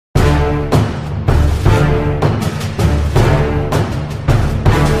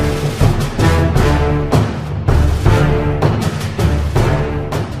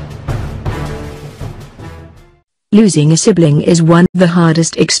Losing a sibling is one of the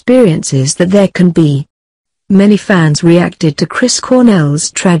hardest experiences that there can be. Many fans reacted to Chris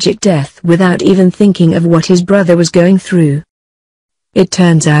Cornell's tragic death without even thinking of what his brother was going through. It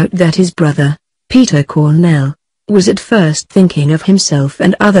turns out that his brother, Peter Cornell, was at first thinking of himself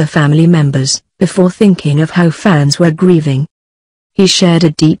and other family members, before thinking of how fans were grieving. He shared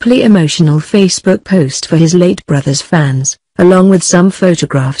a deeply emotional Facebook post for his late brother's fans, along with some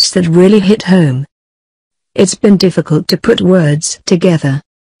photographs that really hit home. "It's been difficult to put words together.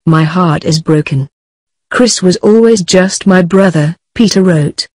 My heart is broken. Chris was always just my brother," Peter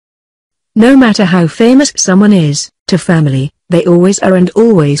wrote. No matter how famous someone is, to family, they always are and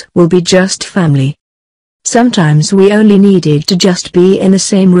always will be just family. Sometimes we only needed to just be in the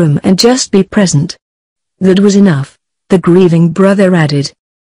same room and just be present. That was enough, the grieving brother added.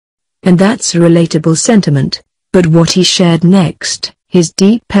 And that's a relatable sentiment, but what he shared next, his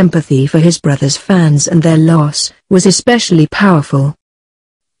deep empathy for his brother's fans and their loss, was especially powerful.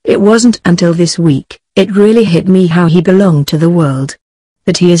 "It wasn't until this week, it really hit me how he belonged to the world.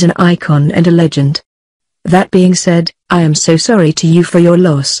 That he is an icon and a legend. That being said, I am so sorry to you for your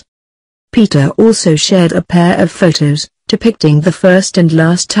loss." Peter also shared a pair of photos, depicting the first and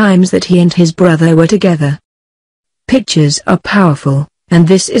last times that he and his brother were together. Pictures are powerful, and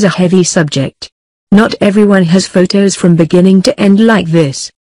this is a heavy subject. Not everyone has photos from beginning to end like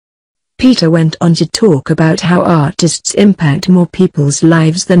this. Peter went on to talk about how artists impact more people's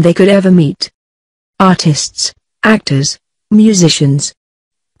lives than they could ever meet. Artists, actors, musicians.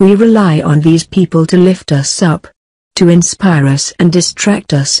 We rely on these people to lift us up, to inspire us and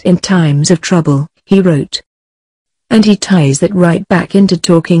distract us in times of trouble, he wrote. And he ties that right back into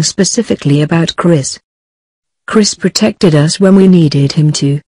talking specifically about Chris. Chris protected us when we needed him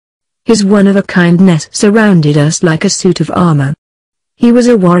to. His one-of-a-kindness surrounded us like a suit of armor. He was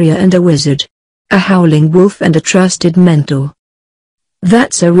a warrior and a wizard, a howling wolf and a trusted mentor.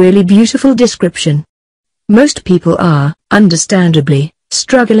 That's a really beautiful description. Most people are, understandably,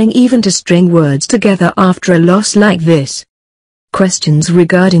 struggling even to string words together after a loss like this. Questions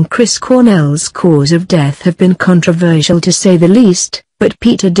regarding Chris Cornell's cause of death have been controversial to say the least, but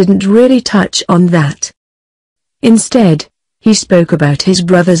Peter didn't really touch on that. Instead, he spoke about his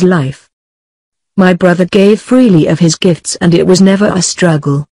brother's life. "My brother gave freely of his gifts and it was never a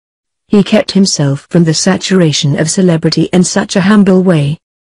struggle. He kept himself from the saturation of celebrity in such a humble way.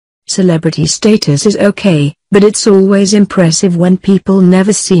 Celebrity status is okay, but it's always impressive when people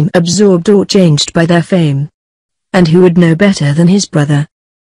never seem absorbed or changed by their fame. And who would know better than his brother?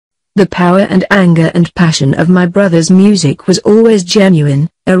 The power and anger and passion of my brother's music was always genuine,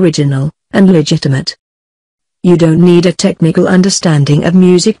 original, and legitimate. You don't need a technical understanding of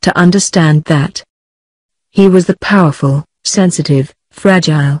music to understand that. He was the powerful, sensitive,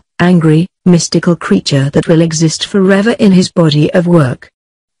 fragile, angry, mystical creature that will exist forever in his body of work.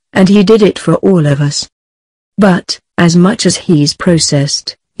 And he did it for all of us. But, as much as he's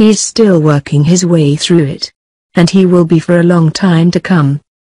processed, he's still working his way through it. And he will be for a long time to come.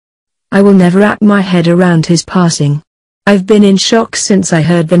 I will never wrap my head around his passing. I've been in shock since I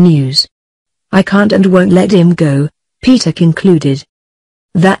heard the news. I can't and won't let him go," Peter concluded.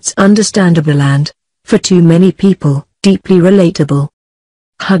 That's understandable and, for too many people, deeply relatable.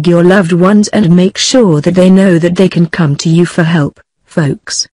 Hug your loved ones and make sure that they know that they can come to you for help, folks.